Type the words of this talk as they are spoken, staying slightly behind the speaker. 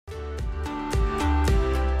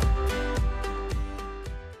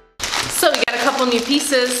couple new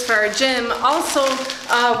pieces for our gym. Also,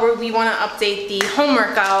 we want to update the home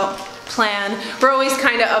workout plan. We're always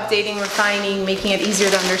kind of updating, refining, making it easier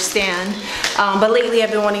to understand. But lately I've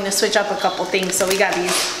been wanting to switch up a couple things. So we got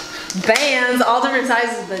these bands, all different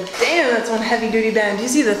sizes, but damn, that's one heavy duty band. Do you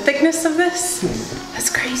see the thickness of this? That's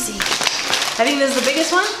crazy. I think this is the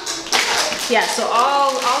biggest one. Yeah, so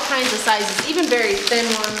all kinds of sizes, even very thin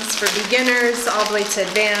ones for beginners all the way to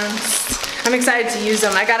advanced. I'm excited to use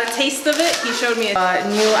them. I got a taste of it. He showed me a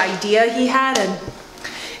new idea he had and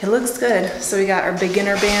it looks good. So we got our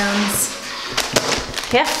beginner bands.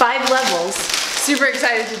 Yeah, 5 levels. Super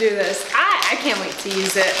excited to do this. I can't wait to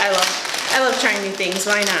use it. I love trying new things.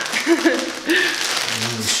 Why not?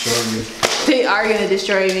 They are gonna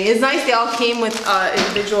destroy me. It's nice they all came with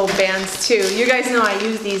individual bands too. You guys know I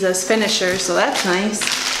use these as finishers, so that's nice.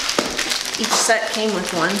 Each set came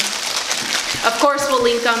with one. Of course we'll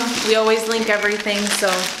link them. We always link everything, so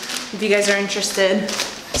if you guys are interested.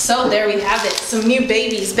 So there we have it, some new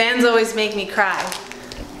babies. Bands always make me cry.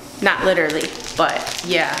 Not literally, but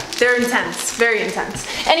yeah, they're intense, very intense.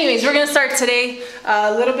 Anyways, we're gonna start today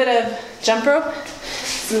a little bit of jump rope.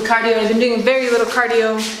 Some cardio. I've been doing very little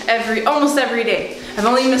cardio almost every day. I've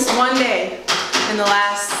only missed one day in the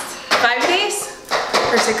last 5 days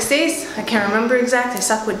or 6 days. I can't remember exact. I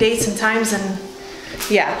suck with dates and times and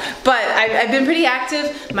yeah. But I've been pretty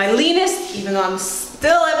active. My leanest, even though I'm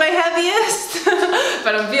still at my heaviest,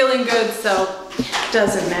 but I'm feeling good, so it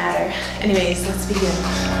doesn't matter. Anyways, let's begin.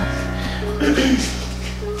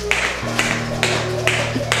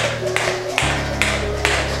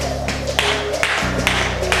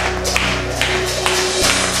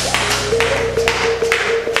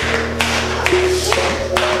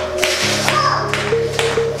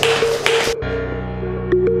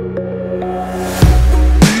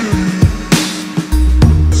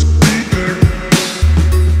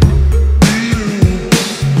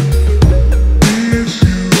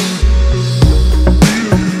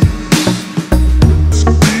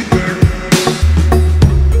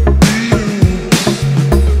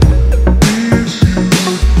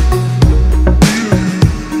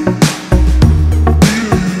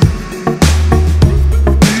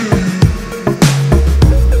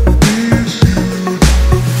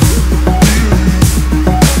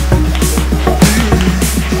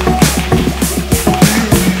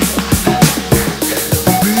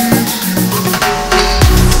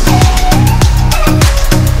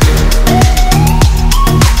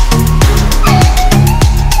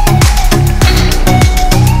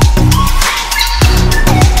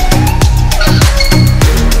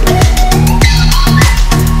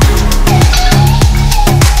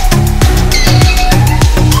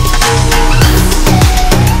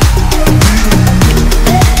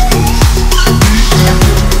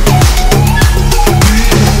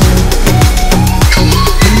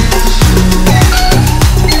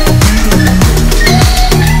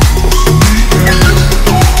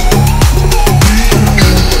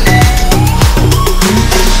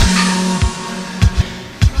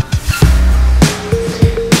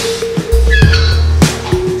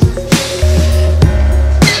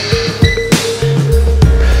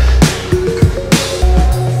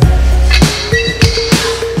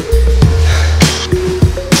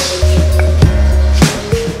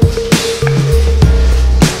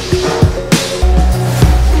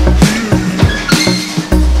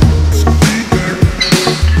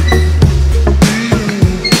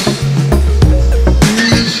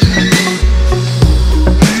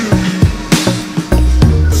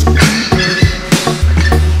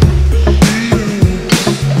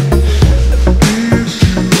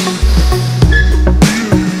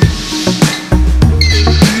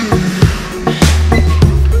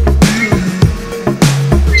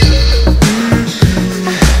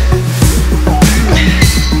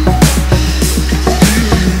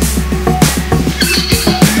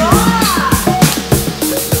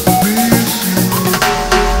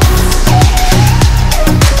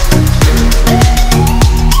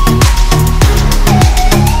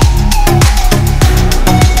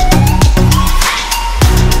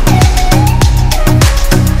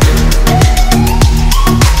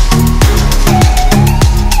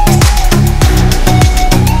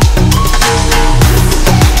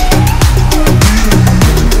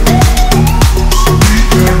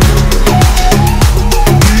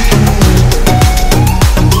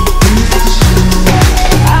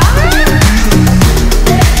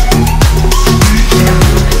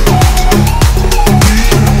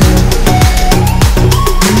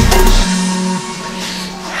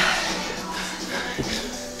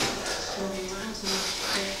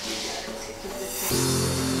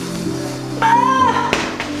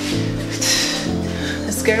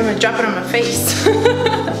 scared I'm gonna drop it on my face.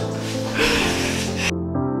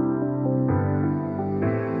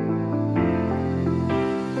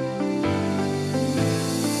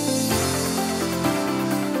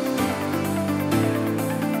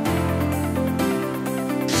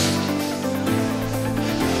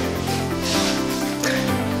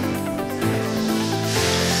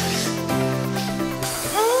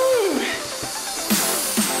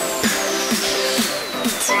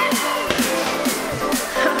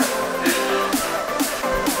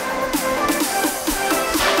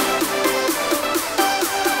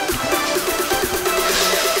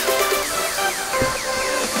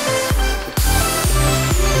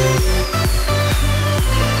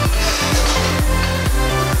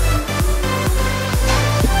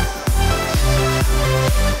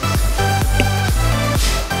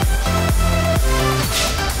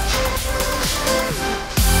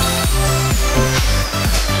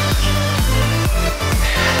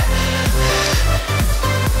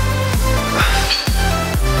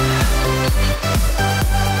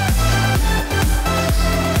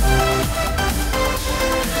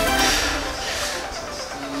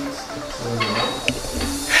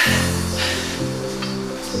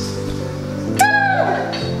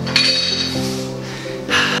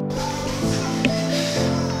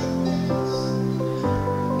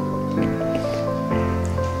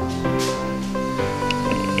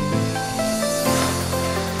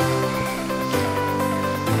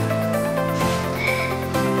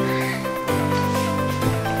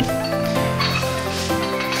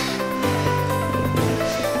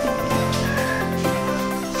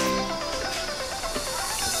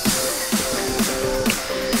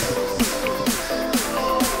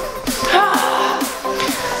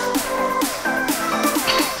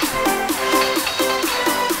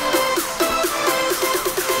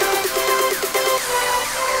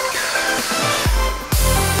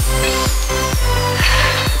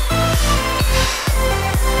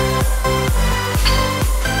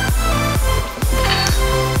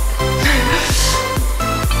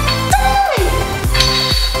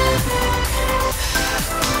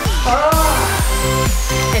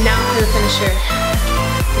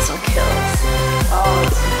 This one kills. Oh,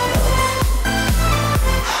 this one kills.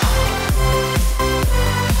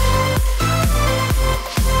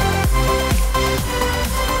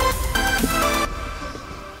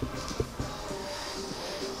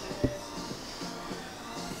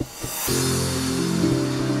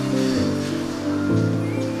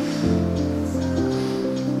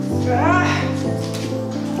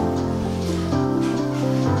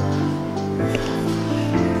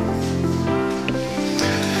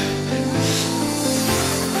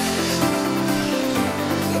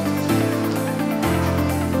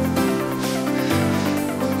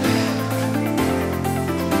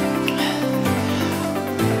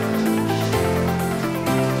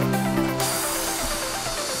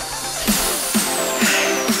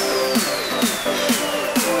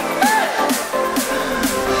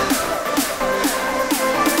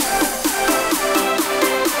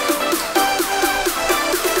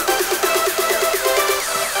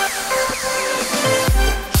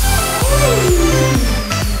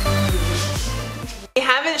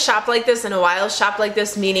 Shop like this in a while. Shop like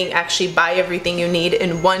this meaning actually buy everything you need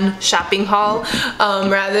in one shopping haul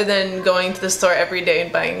rather than going to the store every day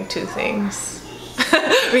and buying two things.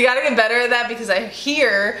 We gotta get better at that because I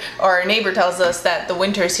hear, or our neighbor tells us that the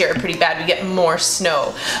winters here are pretty bad. We get more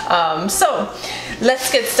snow. So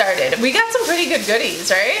let's get started. We got some pretty good goodies,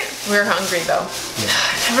 right? We're hungry though.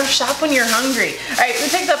 Yeah. Never shop when you're hungry. All right, we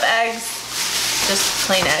picked up eggs, just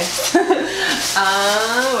plain eggs.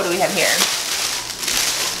 What do we have here?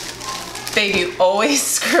 Babe, you always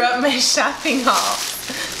screw up my shopping haul.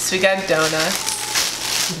 So we got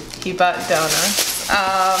donuts. He bought donuts.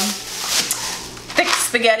 Thick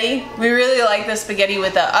spaghetti. We really like the spaghetti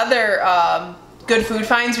with the other good food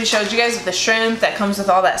finds we showed you guys with the shrimp that comes with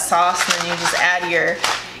all that sauce, and then you just add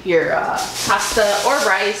your pasta or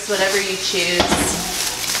rice, whatever you choose.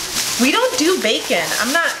 We don't do bacon.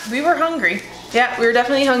 We were hungry. Yeah, we were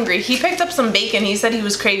definitely hungry. He picked up some bacon. He said he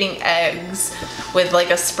was craving eggs with like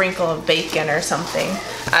a sprinkle of bacon or something.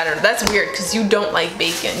 I don't know. That's weird because you don't like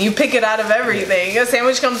bacon. You pick it out of everything. A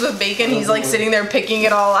sandwich comes with bacon. He's like sitting there picking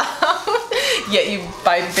it all out. Yet you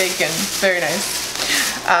buy bacon. Very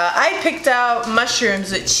nice. I picked out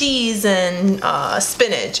mushrooms with cheese and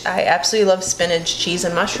spinach. I absolutely love spinach, cheese,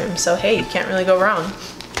 and mushrooms. So hey, you can't really go wrong.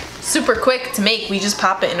 Super quick to make. We just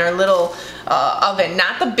pop it in our little oven,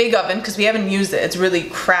 not the big oven because we haven't used it. It's really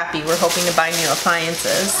crappy. We're hoping to buy new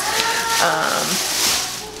appliances.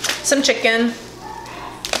 Some chicken.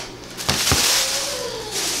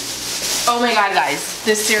 Oh my god, guys,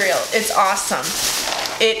 this cereal, it's awesome.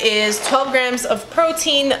 It is 12 grams of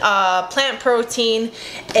protein, plant protein,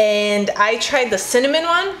 and I tried the cinnamon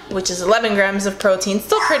one, which is 11 grams of protein.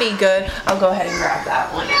 Still pretty good. I'll go ahead and grab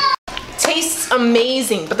that one. Tastes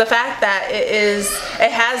amazing, but the fact that it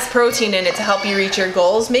has protein in it to help you reach your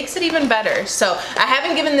goals makes it even better. So I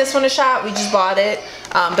haven't given this one a shot. We just bought it,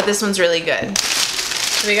 but this one's really good.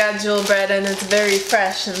 We got jewel bread and it's very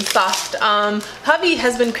fresh and soft. Hubby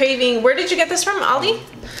has been craving, where did you get this from, Aldi?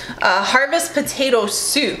 Harvest potato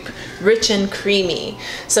soup, rich and creamy.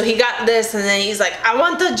 So he got this and then he's like, I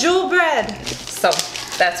want the jewel bread. So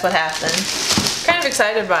that's what happened. Kind of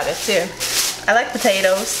excited about it too. I like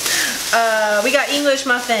potatoes. We got English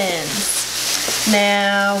muffins.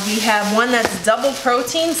 Now we have one that's double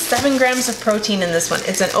protein, 7 grams of protein in this one.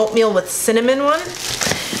 It's an oatmeal with cinnamon one.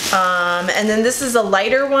 And then this is a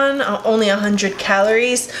lighter one, only 100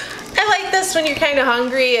 calories. I like this when you're kind of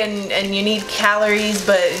hungry and you need calories,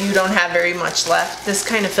 but you don't have very much left. This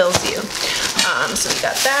kind of fills you. So we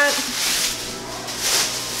got that.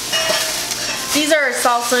 These are our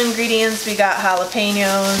salsa ingredients. We got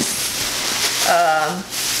jalapenos,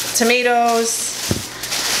 tomatoes,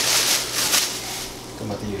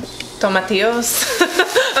 tomatillos.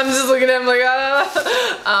 I'm just looking at them like,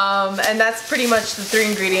 ah. And that's pretty much the 3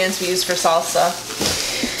 ingredients we use for salsa.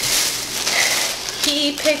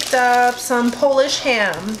 He picked up some Polish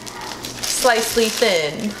ham, slicedly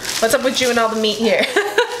thin. What's up with you and all the meat here?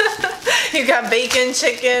 You got bacon,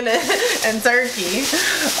 chicken, and turkey.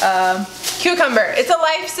 Cucumber, it's a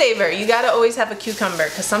lifesaver. You gotta always have a cucumber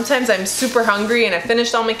because sometimes I'm super hungry and I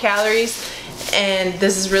finished all my calories and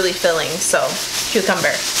this is really filling, so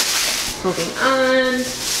cucumber. Moving on.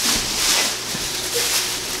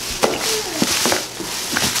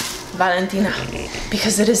 Valentina,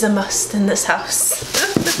 because it is a must in this house.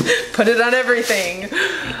 Put it on everything.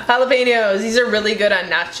 Jalapenos, these are really good on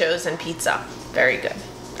nachos and pizza. Very good.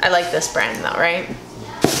 I like this brand though, right?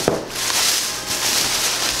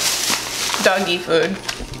 Doggy food.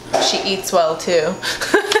 She eats well too.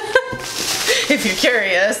 If you're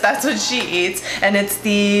curious, that's what she eats. And it's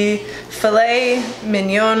the filet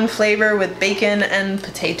mignon flavor with bacon and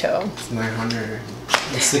potato. It's 900.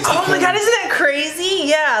 Oh my god, isn't that crazy?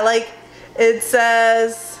 Yeah, like it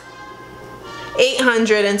says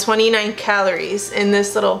 829 calories in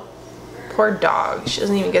this little poor dog. She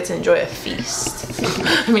doesn't even get to enjoy a feast.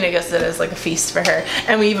 I mean, I guess it is like a feast for her.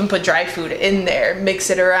 And we even put dry food in there, mix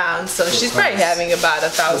it around. So she's probably having about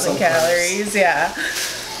 1,000 calories. Yeah.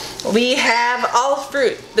 We have all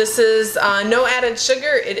fruit. This is no added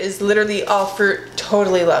sugar. It is literally all fruit.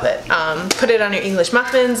 Totally love it. Put it on your English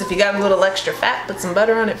muffins. If you got a little extra fat, put some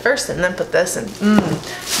butter on it first and then put this in.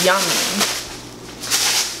 Yum.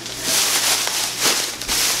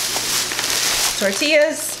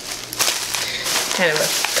 Tortillas. Kind of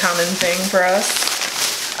a common thing for us.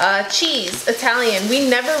 Cheese, Italian. We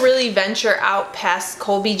never really venture out past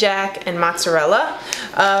Colby Jack and mozzarella,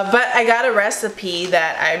 but I got a recipe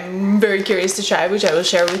that I'm very curious to try, which I will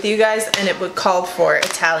share with you guys, and it would call for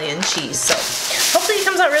Italian cheese. So hopefully it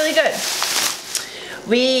comes out really good.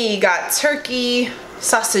 We got turkey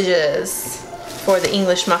sausages for the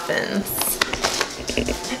English muffins.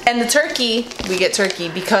 And the turkey, we get turkey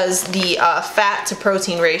because the fat to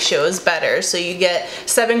protein ratio is better. So you get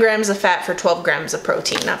 7 grams of fat for 12 grams of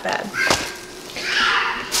protein. Not bad.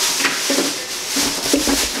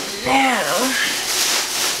 Now,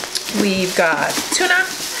 we've got tuna.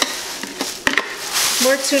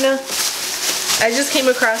 More tuna. I just came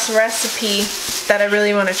across a recipe that I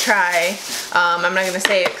really want to try. I'm not going to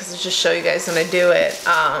say it because I'll just show you guys when I do it.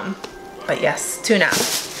 But yes, tuna.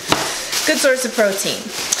 Good source of protein.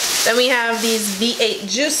 Then we have these V8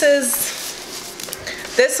 juices.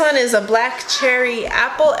 This one is a black cherry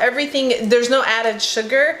apple. Everything, there's no added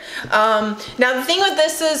sugar. Now the thing with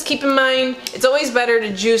this is, keep in mind, it's always better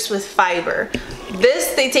to juice with fiber.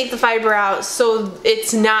 This, they take the fiber out, so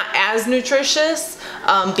it's not as nutritious.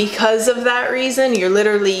 Because of that reason, you're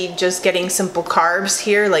literally just getting simple carbs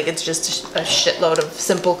here. Like, it's just a shitload of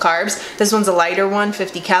simple carbs. This one's a lighter one,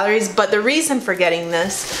 50 calories. But the reason for getting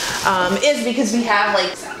this is because we have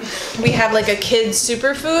like a kid's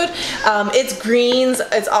superfood. It's greens,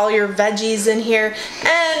 it's all your veggies in here,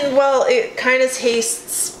 and well, it kind of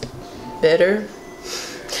tastes bitter.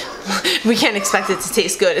 We can't expect it to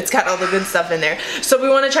taste good. It's got all the good stuff in there. So we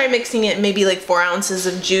want to try mixing it maybe like 4 ounces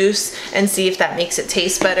of juice and see if that makes it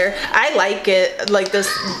taste better. I like it. Like this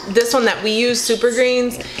one that we use, Super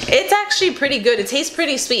Greens, it's actually pretty good. It tastes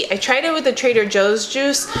pretty sweet. I tried it with the Trader Joe's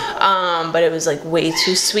juice, but it was like way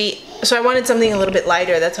too sweet. So I wanted something a little bit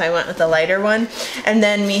lighter, that's why I went with the lighter one. And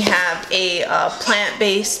then we have a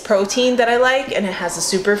plant-based protein that I like, and it has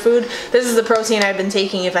a superfood. This is the protein I've been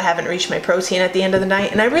taking if I haven't reached my protein at the end of the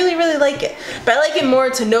night, and I really, really like it. But I like it more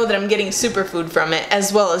to know that I'm getting superfood from it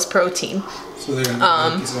as well as protein. So it's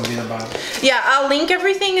gonna be in the bottom. Yeah, I'll link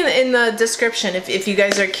everything in the description if you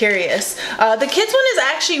guys are curious. The kids one is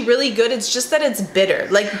actually really good. It's just that it's bitter.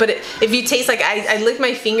 Like, but if you taste, like, I licked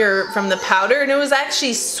my finger from the powder and it was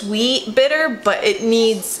actually sweet bitter, but it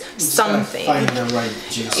needs something. Find the right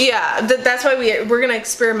juice. Yeah, that's why we're gonna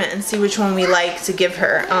experiment and see which one we like to give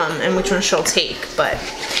her, and which one she'll take. But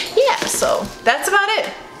yeah, so that's about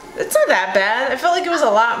it. It's not that bad. I felt like it was a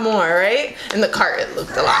lot more, right? In the cart, it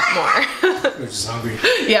looked a lot more. We're just hungry.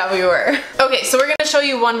 Yeah, we were. Okay, so we're gonna show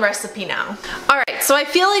you one recipe now. All right, so I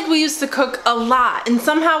feel like we used to cook a lot, and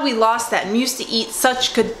somehow we lost that and we used to eat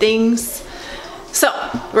such good things. So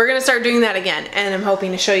we're gonna start doing that again, and I'm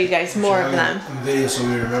hoping to show you guys more of them. Video so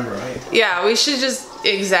we remember, right? Yeah, we should just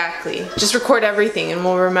just record everything and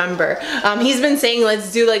we'll remember. He's been saying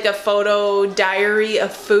let's do like a photo diary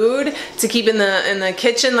of food to keep in the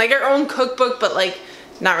kitchen, like our own cookbook, but like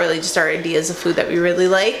not really, just our ideas of food that we really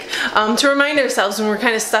like, to remind ourselves when we're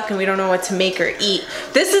kind of stuck and we don't know what to make or eat.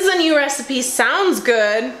 This is a new recipe. Sounds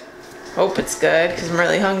good. Hope it's good because I'm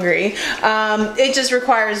really hungry. It just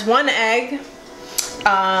requires 1 egg.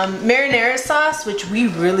 Marinara sauce, which we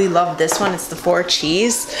really love this one. It's the 4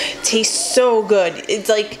 cheese. Tastes so good. It's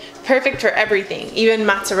like perfect for everything, even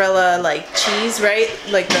mozzarella like cheese, right?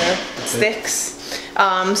 Like the sticks.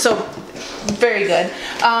 So very good.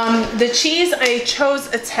 The cheese, I chose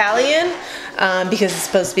Italian because it's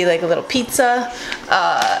supposed to be like a little pizza.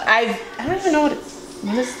 I don't even know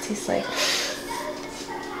what does it taste like.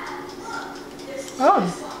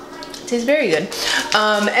 Oh. Tastes very good.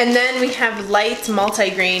 And then we have light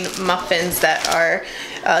multi-grain muffins that are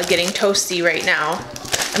getting toasty right now.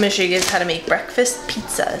 I'm gonna show you guys how to make breakfast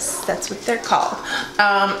pizzas. That's what they're called.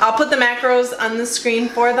 I'll put the macros on the screen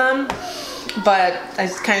for them, but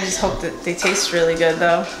I kind of just hope that they taste really good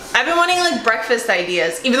though. I've been wanting like breakfast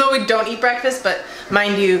ideas, even though we don't eat breakfast, but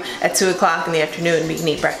mind you, at 2 o'clock in the afternoon we can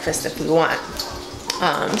eat breakfast if we want.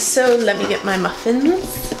 So let me get my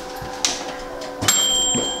muffins.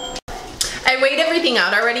 I weighed everything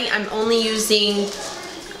out already. I'm only using,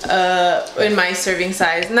 in my serving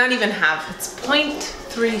size, not even half, it's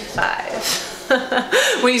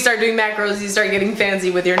 0.35. When you start doing macros, you start getting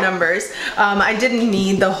fancy with your numbers. I didn't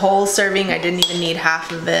need the whole serving, I didn't even need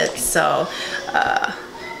half of it, so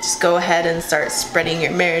just go ahead and start spreading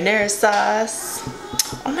your marinara sauce.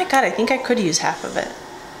 Oh my god, I think I could use half of it.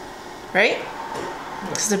 Right?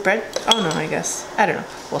 Because the bread, oh no, I guess. I don't know,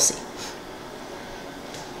 we'll see.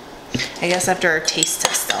 I guess after our taste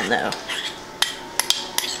test, I'll know.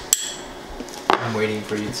 I'm waiting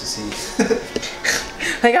for you to see.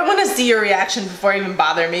 Like, I want to see your reaction before I even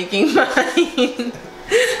bother making mine.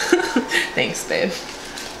 Thanks, babe.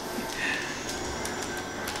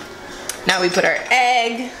 Now we put our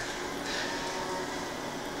egg.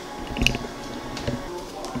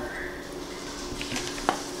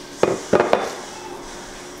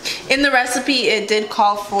 In the recipe, it did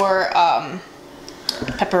call for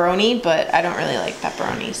pepperoni, but I don't really like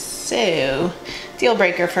pepperoni, so deal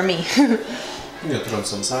breaker for me. You could throw in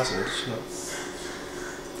some sausage. No.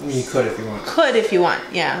 I mean, you could if you want. Could if you want,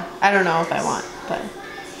 yeah. I don't know if I want, but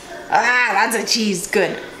lots of cheese,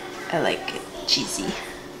 good. I like it cheesy.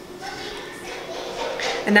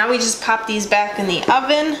 And now we just pop these back in the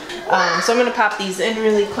oven. So I'm gonna pop these in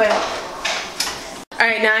really quick. All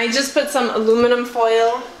right, now I just put some aluminum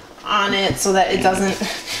foil on it so that it doesn't,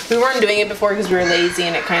 we weren't doing it before because we were lazy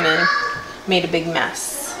and it kind of made a big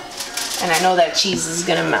mess. And I know that cheese is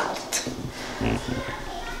gonna melt.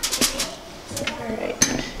 Alright.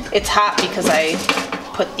 It's hot because I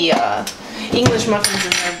put the English muffins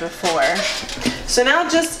in there before. So now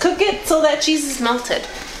just cook it till that cheese is melted.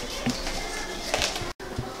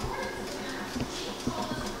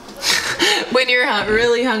 When you're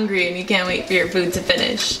really hungry and you can't wait for your food to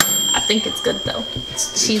finish. I think it's good though.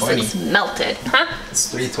 Cheese is melted. Huh? It's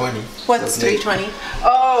 3:20. What's 3:20?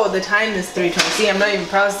 Oh, the time is 3:20. See, I'm not even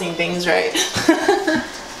processing things right.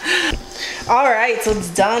 Alright, so it's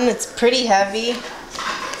done. It's pretty heavy.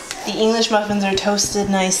 The English muffins are toasted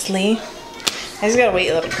nicely. I just gotta wait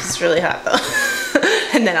a little bit because it's really hot though.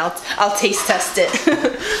 And then I'll taste test it.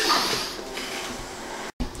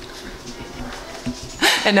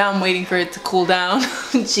 And now I'm waiting for it to cool down.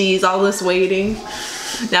 Jeez, all this waiting.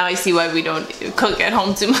 Now I see why we don't cook at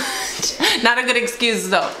home too much. Not a good excuse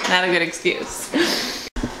though, not a good excuse.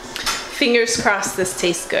 Fingers crossed this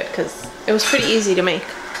tastes good because it was pretty easy to make.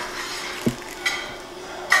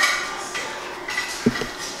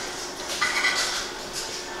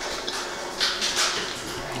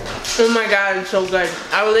 Oh my god, it's so good.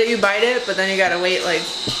 I will let you bite it, but then you gotta wait like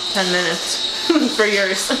 10 minutes for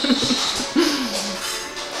yours.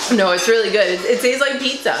 No, it's really good. It tastes like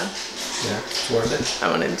pizza. Yeah, it's worth it. I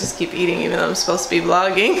want to just keep eating even though I'm supposed to be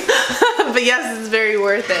vlogging. But yes, it's very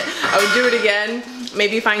worth it. I would do it again.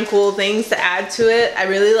 Maybe find cool things to add to it. I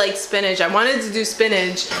really like spinach. I wanted to do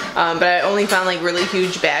spinach, but I only found like really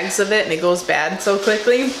huge bags of it and it goes bad so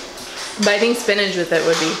quickly. But I think spinach with it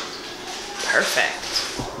would be perfect.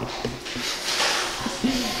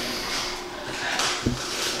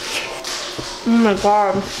 Oh my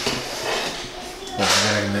god.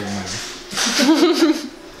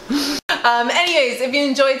 Anyways, if you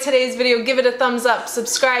enjoyed today's video, give it a thumbs up,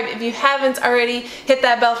 subscribe if you haven't already, hit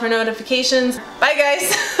that bell for notifications. Bye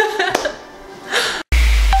guys!